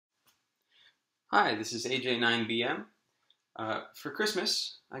Hi, this is AJ9BM. For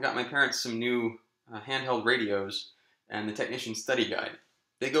Christmas, I got my parents some new handheld radios and the technician study guide.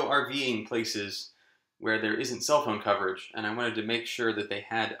 They go RVing places where there isn't cell phone coverage, and I wanted to make sure that they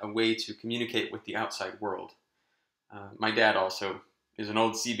had a way to communicate with the outside world. My dad also is an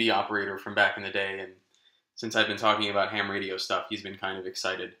old CB operator from back in the day, and since I've been talking about ham radio stuff, he's been kind of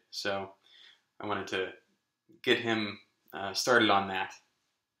excited. So I wanted to get him started on that.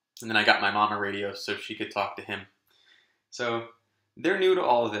 And then I got my mom a radio so she could talk to him. So they're new to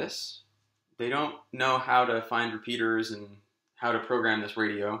all of this. They don't know how to find repeaters and how to program this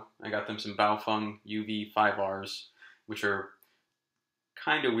radio. I got them some Baofeng UV-5Rs, which are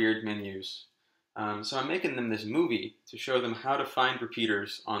kind of weird menus. So I'm making them this movie to show them how to find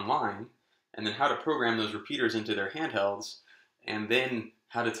repeaters online, and then how to program those repeaters into their handhelds, and then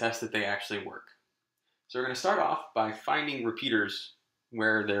how to test that they actually work. So we're going to start off by finding repeaters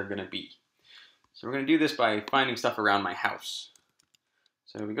where they're going to be. So we're going to do this by finding stuff around my house.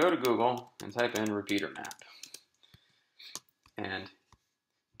 So we go to Google and type in repeater map. And it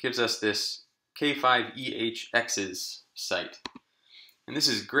gives us this K5EHX's site. And this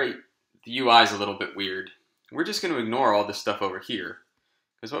is great. The UI is a little bit weird. We're just going to ignore all this stuff over here,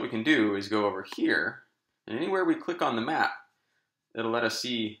 because what we can do is go over here, and anywhere we click on the map, it'll let us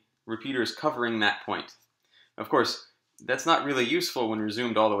see repeaters covering that point. Of course, that's not really useful when we're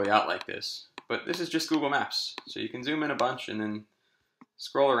zoomed all the way out like this, but this is just Google Maps. So you can zoom in a bunch and then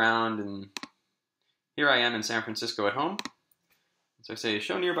scroll around, and here I am in San Francisco at home. So I say,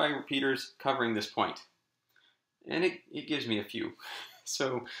 show nearby repeaters covering this point. And it gives me a few.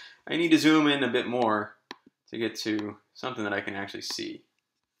 So I need to zoom in a bit more to get to something that I can actually see.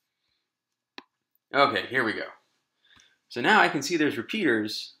 Okay, here we go. So now I can see there's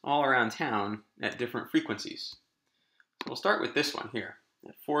repeaters all around town at different frequencies. So we'll start with this one here,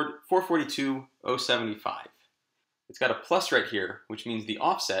 at 442.075. It's got a plus right here, which means the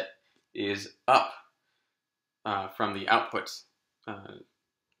offset is up from the output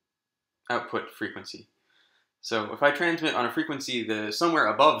frequency. So if I transmit on a frequency somewhere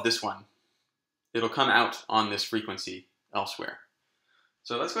above this one, it'll come out on this frequency elsewhere.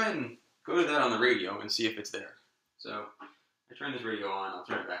 So let's go ahead and go to that on the radio and see if it's there. So I turn this radio on. I'll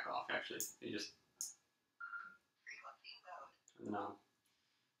turn it back off, actually. You just turn it on.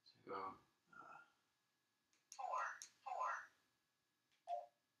 Go.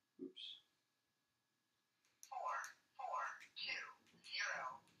 Oops.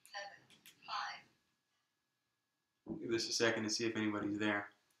 442.075. Give this a second to see if anybody's there.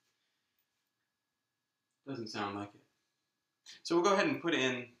 Doesn't sound like it. So we'll go ahead and put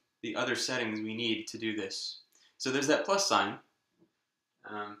in the other settings we need to do this. So there's that plus sign.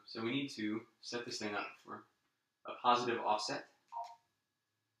 So we need to set this thing up for a positive offset,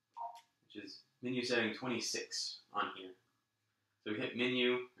 which is menu setting 26 on here. So we hit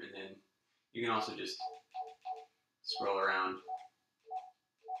menu, and then you can also just scroll around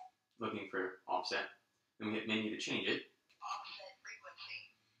looking for offset. Then we hit menu to change it. Offset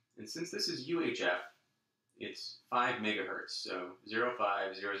frequency. And since this is UHF, it's 5 megahertz, so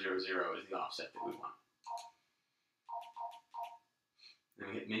 05000 is the offset that we want. Then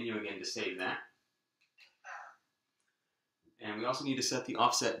we hit menu again to save that. And we also need to set the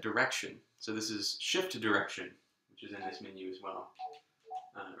offset direction. So this is shift direction, which is in this menu as well,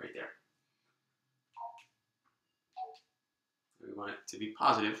 right there. We want it to be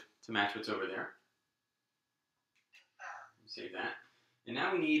positive to match what's over there. Save that. And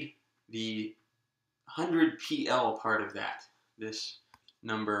now we need the 100 PL part of that, this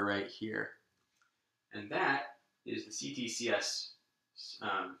number right here. And that is the CTCS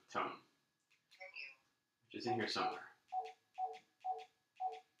tone, which is in here somewhere.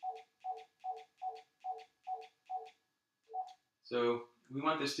 So we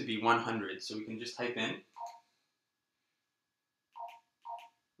want this to be 100, so we can just type in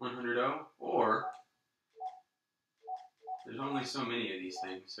 100.0, or there's only so many of these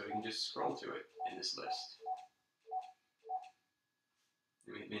things, so we can just scroll to it in this list.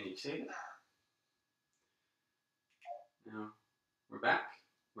 And we hit menu to save it. Now we're back.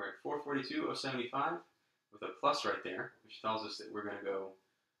 We're at 442.075 with a plus right there, which tells us that we're going to go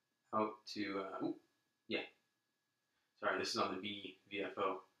out to, sorry, this is on the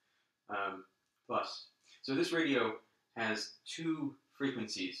VFO plus. So this radio has two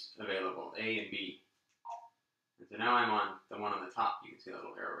frequencies available, A and B. And so now I'm on the one on the top. You can see that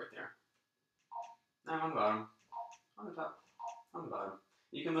little arrow right there. Now I'm on the bottom, on the top, on the bottom.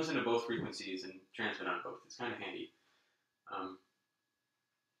 You can listen to both frequencies and transmit on both. It's kind of handy.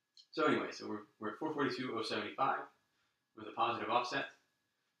 So anyway, so we're at 442.075 with a positive offset.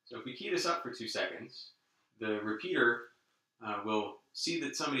 So if we key this up for 2 seconds, the repeater will see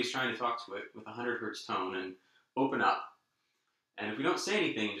that somebody's trying to talk to it with a 100 hertz tone and open up. And if we don't say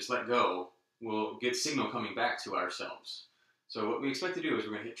anything and just let go, we'll get signal coming back to ourselves. So what we expect to do is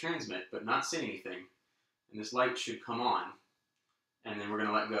we're going to hit transmit, but not say anything. And this light should come on, and then we're going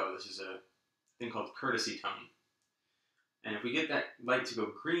to let go. This is a thing called courtesy tone. And if we get that light to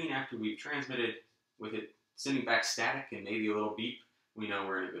go green after we've transmitted with it sending back static and maybe a little beep, we know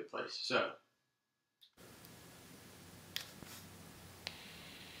we're in a good place. So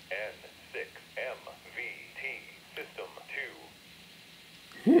N6MVT System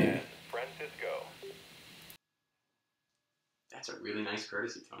 2 San Francisco. That's a really nice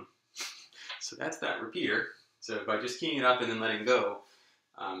courtesy tone. So that's that repeater. So by just keying it up and then letting go,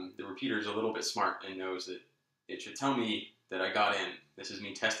 the repeater is a little bit smart and knows that it should tell me that I got in. This is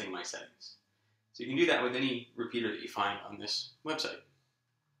me testing my settings. So you can do that with any repeater that you find on this website.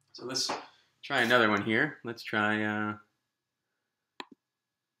 So let's try another one here. Let's try, I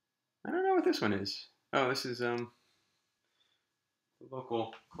don't know what this one is. Oh, this is the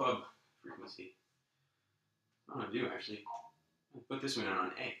local club frequency. I want to do actually. I'll put this one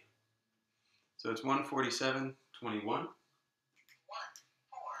on A. So it's 147.21. 147.210.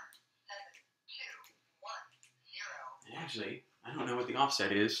 And actually, I don't know what the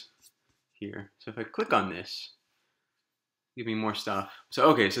offset is here. So if I click on this, give me more stuff. So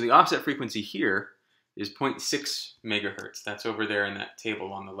okay, so the offset frequency here is 0.6 megahertz. That's over there in that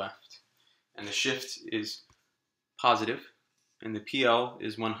table on the left. And the shift is positive, and the PL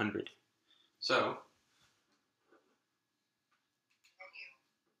is 100. So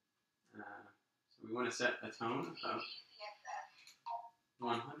we want to set a tone of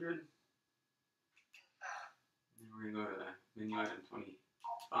 100. And we're going to go to menu item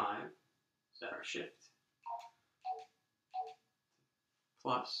 25, set our shift,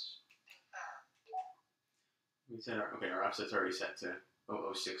 plus, we set our, okay, our offset's already set to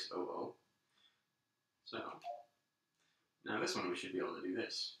 00600. So, now this one we should be able to do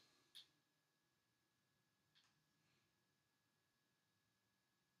this.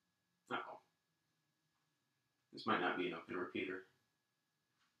 Uh-oh. This might not be an open repeater.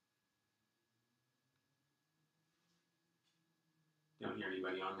 Don't hear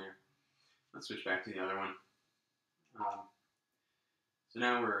anybody on there. Let's switch back to the other one. So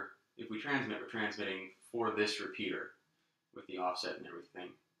now if we transmit, we're transmitting for this repeater with the offset and everything.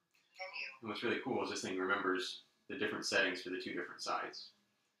 And what's really cool is this thing remembers the different settings for the two different sides.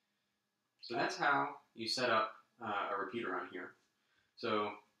 So that's how you set up a repeater on here.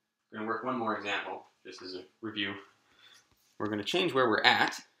 So we're going to work one more example, just as a review. We're going to change where we're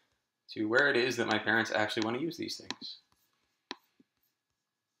at to where it is that my parents actually want to use these things.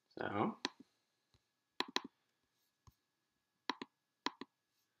 So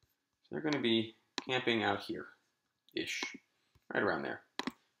they're going to be camping out here-ish, right around there.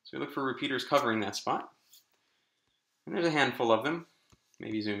 So we look for repeaters covering that spot. And there's a handful of them.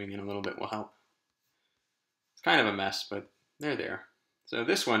 Maybe zooming in a little bit will help. It's kind of a mess, but they're there. So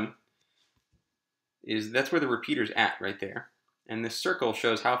this one that's where the repeater's at, right there. And this circle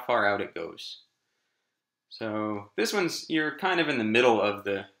shows how far out it goes. So this one's, you're kind of in the middle of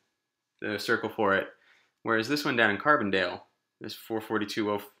the circle for it. Whereas this one down in Carbondale, this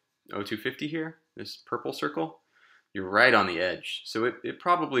 442.0250 here, this purple circle, you're right on the edge. So it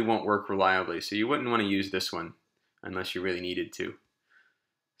probably won't work reliably. So you wouldn't want to use this one unless you really needed to.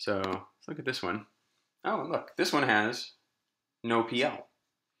 So let's look at this one. Oh, look, this one has no PL.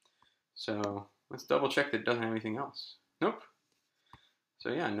 So let's double check that it doesn't have anything else. Nope. So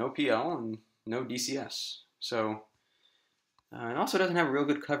yeah, no PL and no DCS. So it also doesn't have a real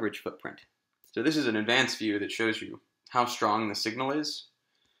good coverage footprint. So this is an advanced view that shows you how strong the signal is.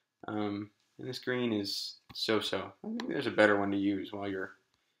 And this green is so-so. I think there's a better one to use while you're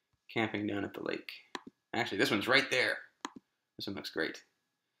camping down at the lake. Actually, this one's right there. This one looks great.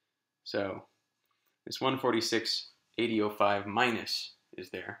 So this 146.8005 minus is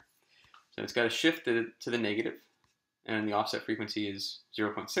there. So it's got a shift to the negative, and the offset frequency is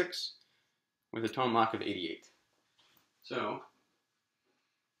 0.6 with a tone lock of 88. So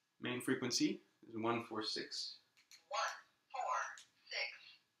main frequency is 146.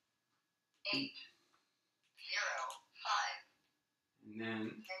 146.8005. And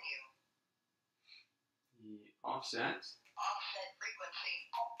then the offset frequency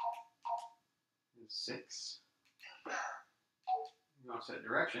is 6. The offset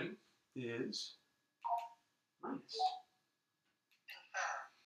direction is minus.